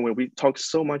a moment when we talk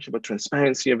so much about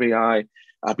transparency of AI,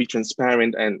 be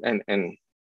transparent and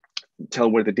tell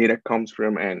where the data comes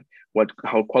from, and what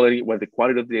the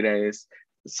quality of data is.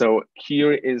 So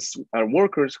here is our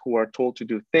workers who are told to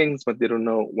do things, but they don't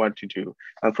know what to do.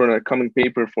 And for a common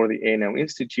paper for the A&M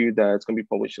Institute that's going to be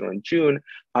published in June,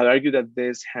 I'll argue that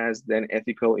this has then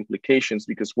ethical implications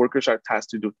because workers are tasked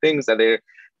to do things that they're,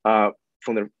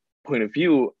 from their point of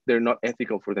view, they're not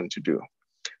ethical for them to do.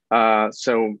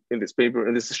 So in this paper,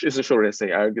 and this is a short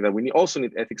essay, I argue that we also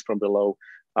need ethics from below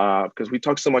because we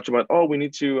talk so much about, we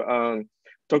need to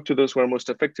talk to those who are most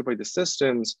affected by the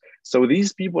systems. So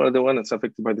these people are the ones that's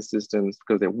affected by the systems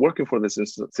because they're working for the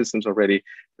systems already,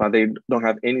 but they don't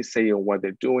have any say on what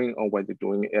they're doing or what they're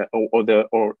doing,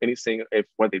 or any say if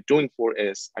what they're doing for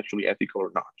is actually ethical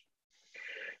or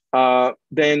not.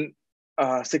 Then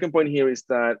second point here is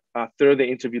that third, the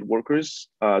interviewed workers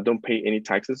don't pay any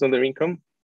taxes on their income.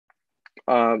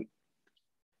 The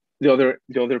other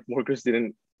workers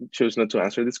chose not to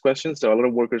answer this question. So a lot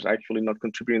of workers are actually not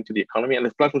contributing to the economy, and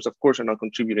the platforms, of course, are not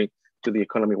contributing to the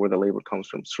economy where the labor comes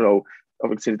from. So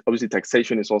obviously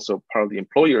taxation is also part of the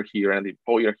employer here, and the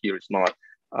employer here is not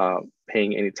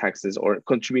paying any taxes or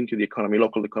contributing to the economy,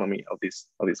 local economy of these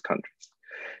countries.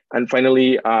 And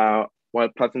finally, while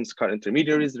platforms cut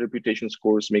intermediaries, the reputation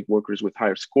scores make workers with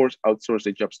higher scores outsource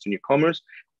their jobs to newcomers.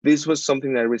 This was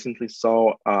something that I recently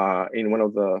saw in one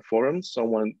of the forums,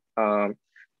 someone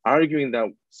arguing that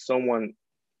someone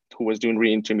who was doing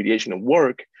re-intermediation of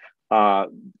work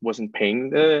wasn't paying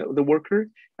the worker.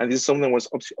 And this is something that was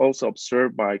also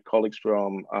observed by colleagues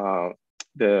from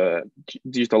the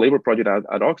Digital Labor Project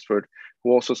at Oxford,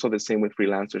 who also saw the same with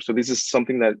freelancers. So this is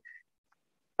something that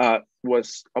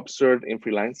was observed in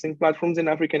freelancing platforms in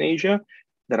Africa and Asia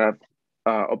that I've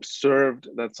observed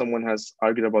that someone has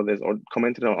argued about this or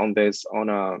commented on this on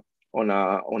a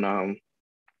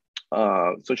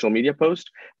social media post,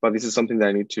 but this is something that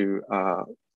I need to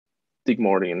dig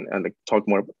more in and talk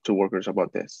more to workers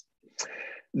about this.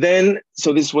 Then,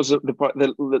 so this was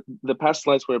the past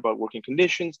slides were about working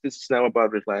conditions. This is now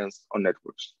about reliance on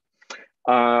networks.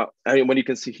 And what you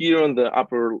can see here on the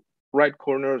upper right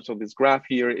corner, so this graph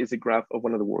here is a graph of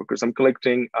one of the workers. I'm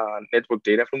collecting network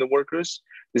data from the workers.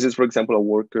 This is, for example, a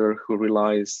worker who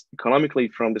relies economically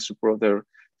from the support of their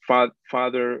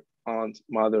father, aunt,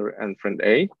 mother, and friend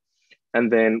A, and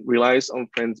then relies on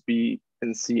friends B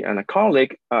and C and a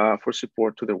colleague for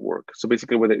support to their work. So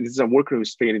basically, whether this is a worker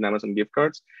who's paid in Amazon gift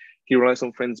cards, he relies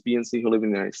on friends B and C who live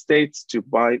in the United States to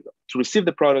receive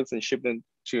the products and ship them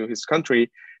to his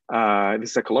country.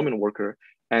 This is a Colombian worker,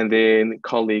 and then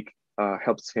colleague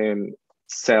helps him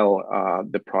sell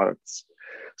the products.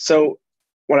 So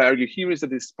what I argue here is that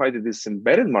despite this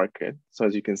embedded market, so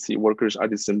as you can see, workers are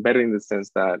disembedded in the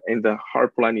sense that, in the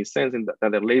Harp-Polanyi sense,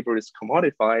 that their labor is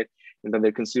commodified and that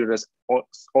they're considered as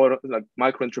like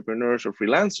micro-entrepreneurs or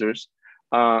freelancers.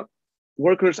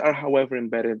 Workers are, however,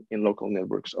 embedded in local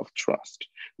networks of trust.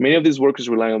 Many of these workers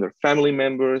rely on their family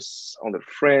members, on their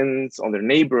friends, on their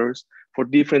neighbors for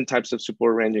different types of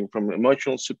support, ranging from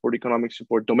emotional support, economic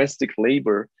support, domestic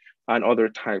labor, and other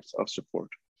types of support.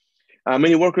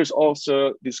 Many workers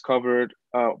also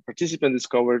participants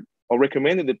discovered or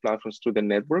recommended the platforms to the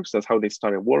networks. That's how they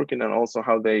started working, and also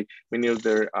how many of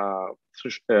their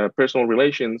personal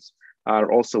relations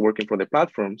are also working for the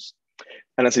platforms.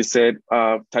 And as I said,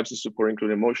 types of support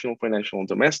include emotional, financial, and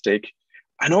domestic.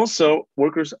 And also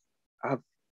workers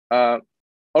have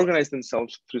organized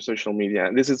themselves through social media.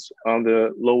 And this is on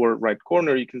the lower right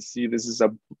corner. You can see this is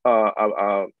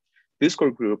a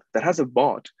Discord group that has a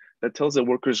bot that tells the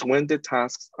workers when the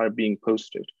tasks are being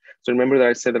posted. So remember that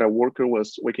I said that a worker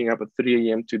was waking up at 3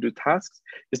 a.m. to do tasks?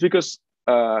 It's because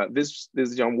this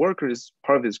young worker is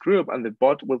part of this group, and the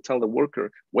bot will tell the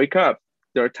worker, wake up,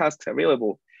 there are tasks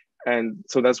available. And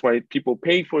so that's why people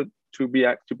pay to be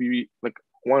like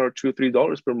 $1 or $2,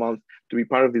 $3 per month to be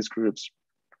part of these groups.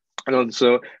 And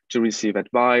also to receive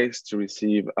advice, to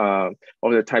receive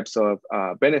other types of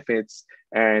benefits,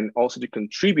 and also to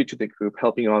contribute to the group,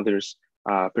 helping others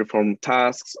perform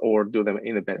tasks or do them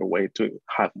in a better way to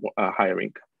have a higher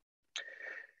income.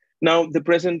 Now, the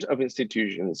present of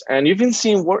institutions. And you've been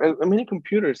seeing many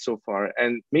computers so far,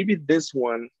 and maybe this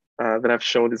one that I've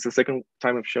shown, this is the second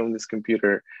time I've shown this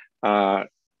computer.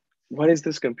 What is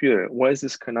this computer? What is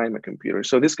this Canaima computer?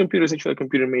 So this computer is actually a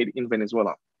computer made in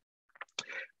Venezuela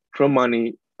from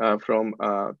money, from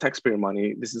taxpayer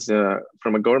money. This is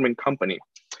from a government company.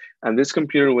 And this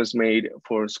computer was made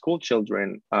for school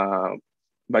children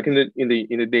back in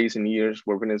the days and years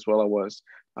where Venezuela was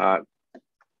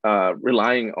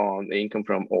relying on the income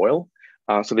from oil.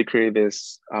 So they created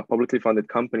this publicly funded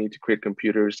company to create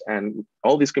computers, and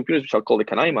all these computers, which are called the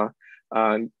Canaima,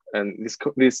 and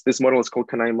this model is called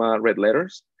Canaima Red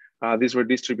Letters. These were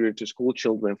distributed to school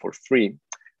children for free.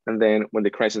 And then when the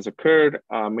crisis occurred,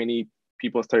 many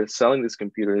people started selling these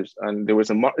computers, and there's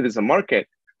a market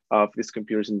of these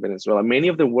computers in Venezuela. Many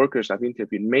of the workers I've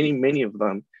interviewed, many of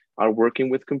them are working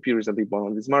with computers that they bought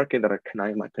on this market that are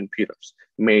Canaima computers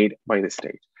made by the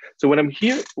state. So what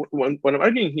I'm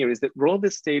arguing here is that role of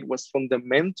the state was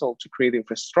fundamental to create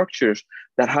infrastructures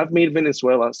that have made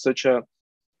Venezuela such a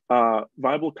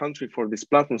viable country for these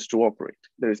platforms to operate.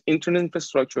 There is internet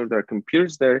infrastructure, there are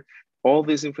computers there. All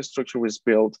this infrastructure was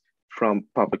built from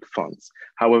public funds.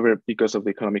 However, because of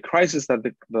the economic crisis that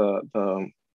the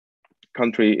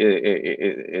country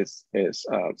is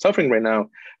suffering right now,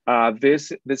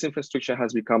 this infrastructure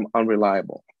has become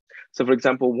unreliable. So for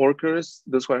example, workers,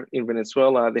 those who are in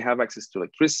Venezuela, they have access to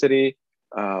electricity,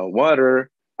 water,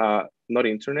 not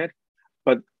internet,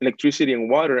 but electricity and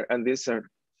water, and these are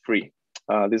free.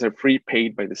 These are free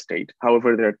paid by the state.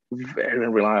 However, they're very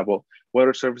unreliable.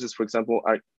 Water services, for example,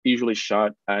 are usually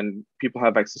shut and people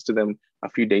have access to them a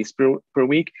few days per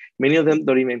week. Many of them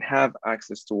don't even have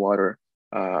access to water.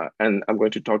 And I'm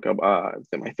going to talk about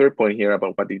my third point here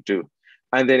about what they do.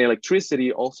 And then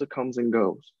electricity also comes and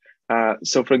goes.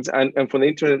 So for example, and for the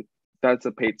internet, that's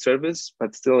a paid service,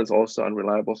 but still it's also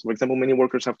unreliable. So for example, many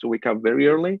workers have to wake up very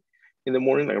early in the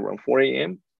morning, like around 4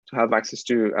 a.m. to have access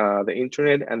to the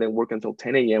internet, and then work until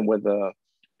 10 a.m. when the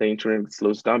internet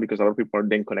slows down because a lot of people are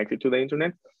then connected to the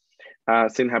internet.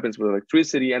 Same happens with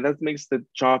electricity, and that makes the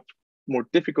job more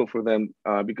difficult for them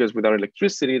because without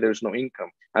electricity, there's no income.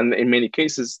 And in many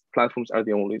cases, platforms are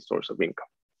the only source of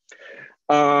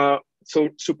income. So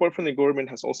support from the government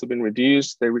has also been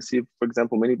reduced. They receive, for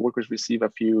example, many workers receive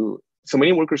so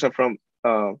many workers are from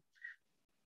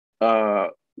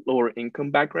lower income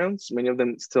backgrounds. Many of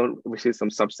them still receive some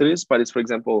subsidies, but it's, for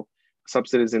example,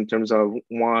 subsidies in terms of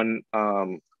one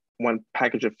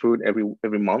package of food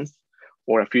every month,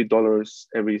 or a few dollars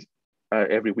every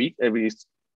week, every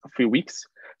few weeks.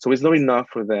 So it's not enough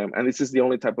for them. And this is the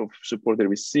only type of support they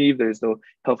receive. There is no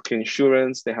healthcare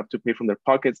insurance. They have to pay from their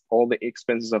pockets all the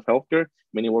expenses of healthcare.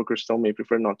 Many workers still may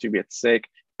prefer not to get sick.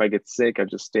 If I get sick, I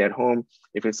just stay at home.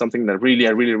 If it's something that I really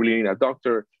need a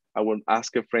doctor, I will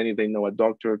ask a friend if they know a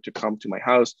doctor to come to my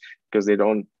house, because they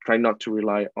don't try not to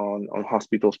rely on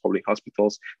hospitals, public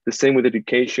hospitals. The same with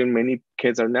education. Many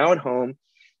kids are now at home,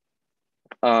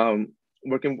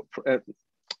 working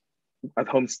at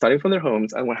home, studying from their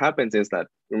homes. And what happens is that,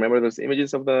 remember those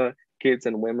images of the kids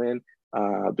and women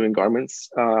doing garments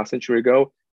a century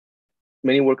ago?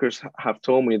 Many workers have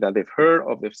told me that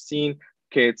they've seen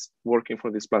kids working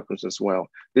for these platforms as well.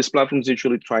 These platforms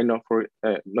usually try not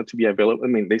to be available. I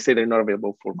mean, they say they're not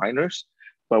available for minors,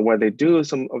 but what they do,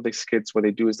 some of these kids, what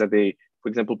they do is that they, for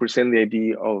example, present the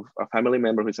ID of a family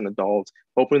member who's an adult,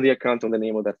 open the account on the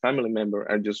name of that family member,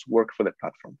 and just work for the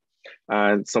platform.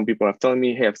 And some people have told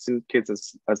me, hey, I've seen kids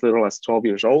as little as 12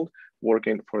 years old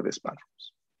working for these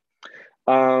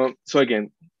platforms. So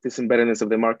again, this embeddedness of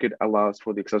the market allows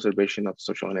for the exacerbation of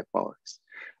social inequalities.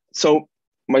 So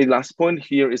my last point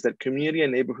here is that community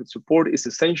and neighborhood support is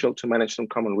essential to manage some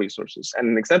common resources. And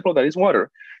an example of that is water.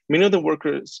 Many of the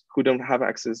workers who don't have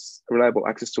reliable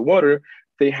access to water,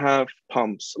 they have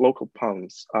pumps, local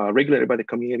pumps, regulated by the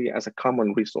community as a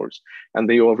common resource. And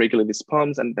they all regulate these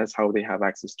pumps, and that's how they have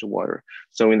access to water.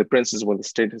 So in the instances when the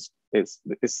state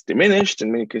is diminished,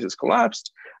 in many cases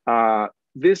collapsed,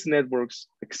 these networks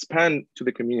expand to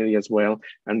the community as well.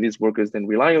 And these workers then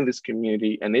rely on this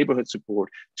community and neighborhood support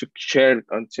to share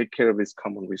and take care of these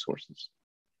common resources.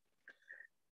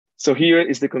 So here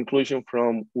is the conclusion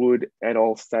from Wood et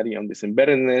al. Study on this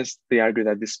embeddedness. They argue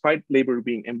that despite labor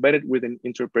being embedded within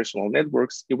interpersonal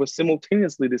networks, it was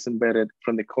simultaneously disembedded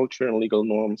from the culture and legal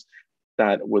norms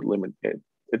that would limit it.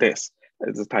 It's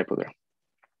a typo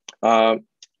there.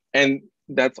 And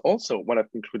that's also what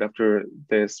I've concluded after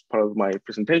this part of my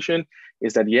presentation,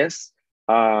 is that yes,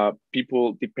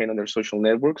 people depend on their social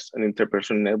networks and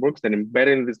interpersonal networks, that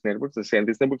embedded in these networks, and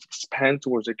these networks expand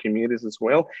towards their communities as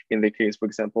well, in the case, for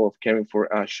example, of caring for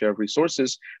shared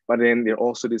resources, but then they're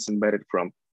also disembedded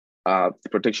from the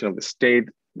protection of the state,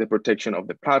 the protection of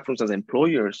the platforms as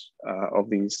employers of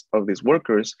these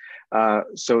workers.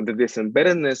 So the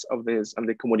disembeddedness of this and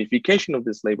the commodification of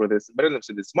this labor, this embeddedness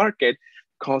in this market,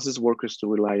 causes workers to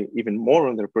rely even more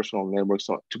on their personal networks,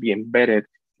 so to be embedded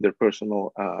in their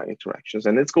personal interactions.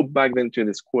 And let's go back then to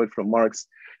this quote from Marx.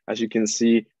 As you can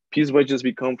see, peace wages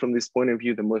become, from this point of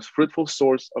view, the most fruitful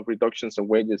source of reductions of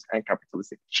wages and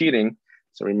capitalistic cheating.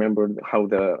 So remember how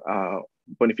the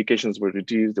bonifications were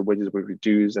reduced, the wages were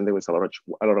reduced, and there was a lot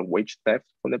of wage theft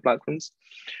from the platforms.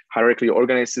 Hierarchically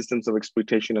organized systems of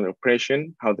exploitation and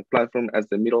oppression, how the platform as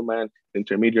the middleman, the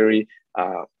intermediary,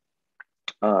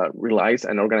 relies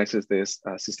and organizes these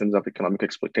systems of economic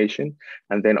exploitation.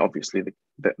 And then obviously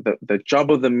the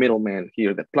job of the middleman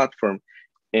here, the platform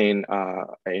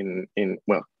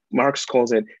well, Marx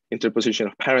calls it interposition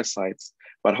of parasites,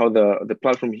 but how the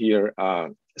platform here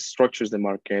structures the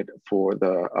market for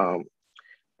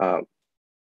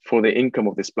the income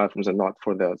of these platforms and not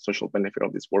for the social benefit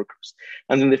of these workers.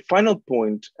 And then the final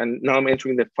point, and now I'm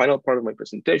entering the final part of my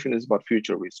presentation, is about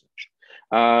future research.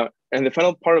 And the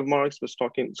final part of Marx was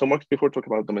talking, so Marx before talked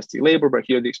about domestic labor, but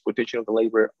here the exploitation of the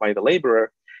labor by the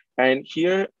laborer. And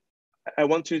here I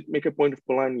want to make a point of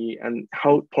Polanyi and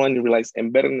how Polanyi relies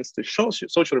embeddedness to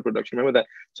social reproduction. Remember that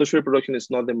social reproduction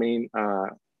is not the main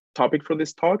topic for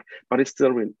this talk, but it's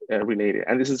still related.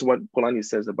 And this is what Polanyi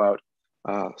says about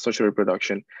social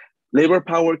reproduction. Labor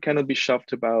power cannot be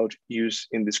shoved about, used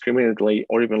indiscriminately,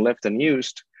 or even left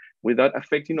unused without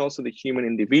affecting also the human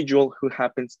individual who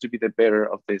happens to be the bearer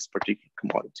of this particular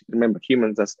commodity. Remember,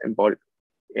 humans as embodied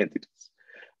entities.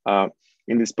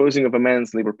 In disposing of a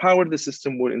man's labor power, the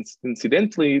system would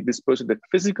incidentally dispose of the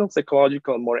physical,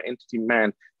 psychological, and moral entity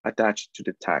man attached to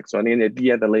the tag. So, the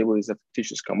idea that labor is a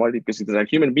fictitious commodity because these are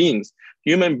human beings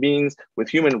with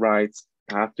human rights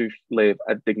have to live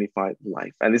a dignified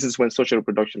life. And this is when social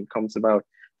reproduction comes about.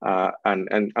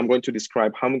 And I'm going to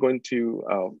describe how I'm going to,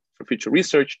 for future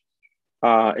research,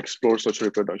 explore social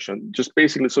reproduction. Just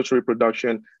basically social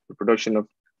reproduction, reproduction of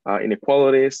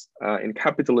inequalities in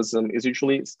capitalism is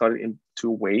usually studied in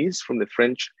two ways, from the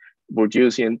French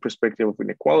Bourdieusian perspective of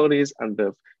inequalities and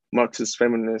the Marxist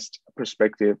feminist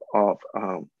perspective of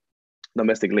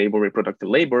domestic labor, reproductive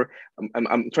labor.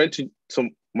 I'm trying to, so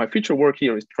my future work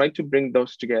here is trying to bring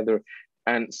those together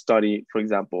and study, for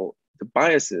example, the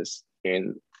biases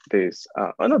in this,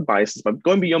 not biases, but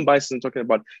going beyond biases and talking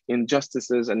about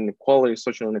injustices and inequalities,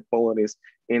 social inequalities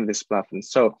in this platform.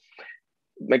 So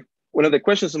like one of the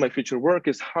questions of my future work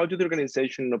is how do the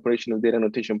organization and operation of data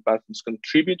annotation platforms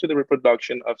contribute to the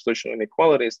reproduction of social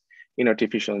inequalities in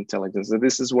artificial intelligence? So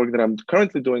this is work that I'm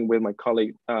currently doing with my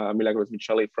colleague, Milagros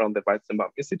Micheli from the Weizenbaum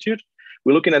Institute.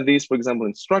 We're looking at these, for example,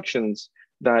 instructions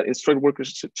that instruct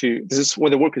workers to, this is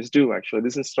what the workers do actually.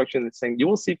 This instruction is saying, you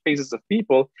will see faces of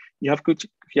people, you have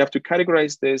to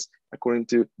categorize this according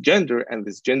to gender, and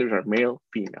these genders are male,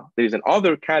 female. There is an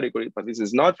other category, but this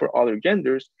is not for other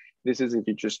genders. This is if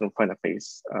you just don't find a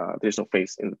face, there's no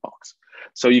face in the box.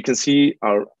 So you can see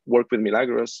our work with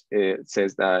Milagros, it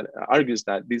says that, argues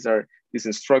that these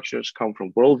instructions come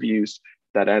from worldviews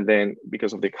that are then,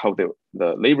 because of how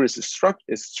the labor is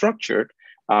structured,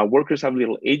 workers have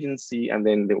little agency, and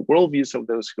then the worldviews of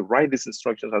those who write these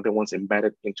instructions are the ones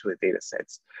embedded into the data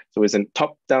sets. So it's a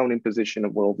top-down imposition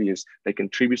of worldviews that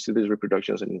contributes to these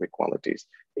reproductions and inequalities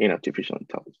in artificial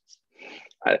intelligence.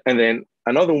 And then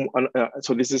another one,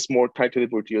 so this is more tied to the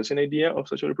Bourdieusian idea of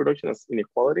social reproduction as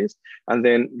inequalities. And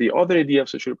then the other idea of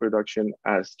social reproduction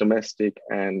as domestic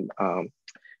and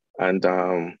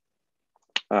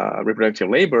reproductive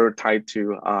labor tied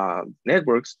to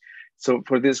networks. So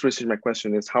for this research, my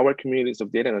question is, how are communities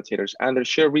of data annotators and their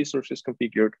shared resources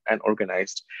configured and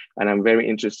organized? And I'm very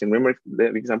interested. Remember the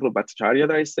example of Bhattacharya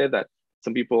that I said, that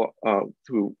some people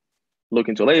who look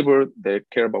into labor, they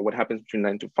care about what happens between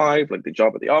 9 to 5, like the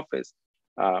job at the office.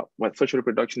 What social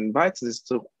reproduction invites is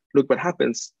to look what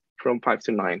happens from 5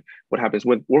 to 9, what happens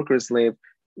when workers live,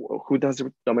 who does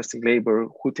the domestic labor,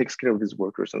 who takes care of these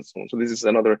workers, and so on. So this is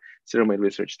another sort of my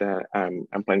research that I'm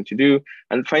planning to do.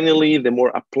 And finally, the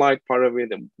more applied part of it,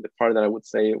 the part that I would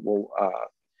say will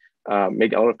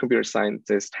make a lot of computer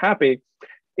scientists happy,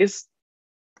 is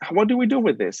what do we do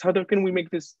with this? How can we make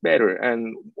this better?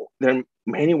 And there are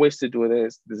many ways to do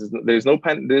this. There's no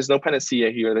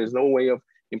panacea here. There's no way of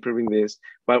improving this.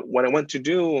 But what I want to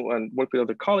do and work with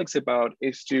other colleagues about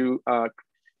is to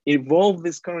evolve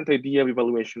this current idea of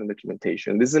evaluation and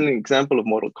documentation. This is an example of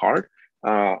model card.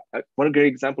 One great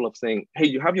example of saying, hey,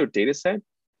 you have your data set,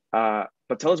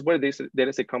 but tell us where this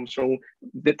data set comes from.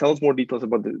 Tell us more details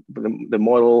about the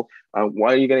model,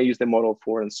 why are you gonna use the model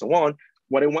for, and so on.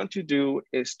 What I want to do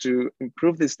is to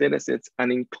improve these data sets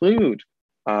and include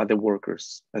the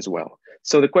workers as well.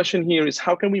 So the question here is,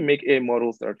 how can we make AI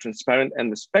models that are transparent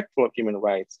and respectful of human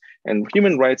rights, and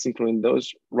human rights including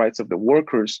those rights of the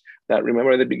workers that,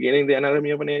 remember at the beginning, the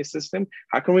anatomy of an AI system?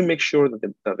 How can we make sure that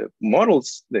the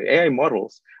models, the AI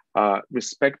models,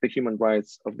 respect the human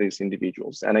rights of these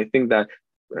individuals? And I think that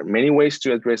there are many ways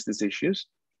to address these issues.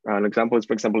 An example is,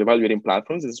 for example, evaluating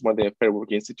platforms. This is what the Fair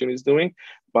Work Institute is doing.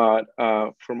 But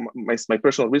from my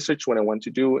personal research, what I want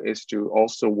to do is to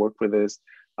also work with this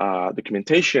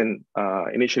documentation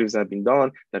initiatives that have been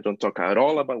done that don't talk at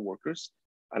all about workers.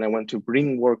 And I want to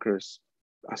bring workers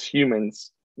as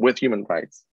humans with human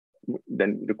rights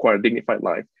then require dignified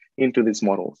life into these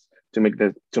models to make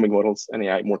models and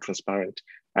AI more transparent,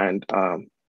 and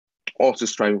also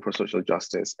striving for social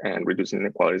justice and reducing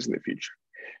inequalities in the future.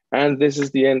 And this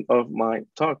is the end of my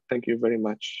talk. Thank you very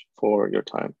much for your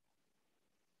time.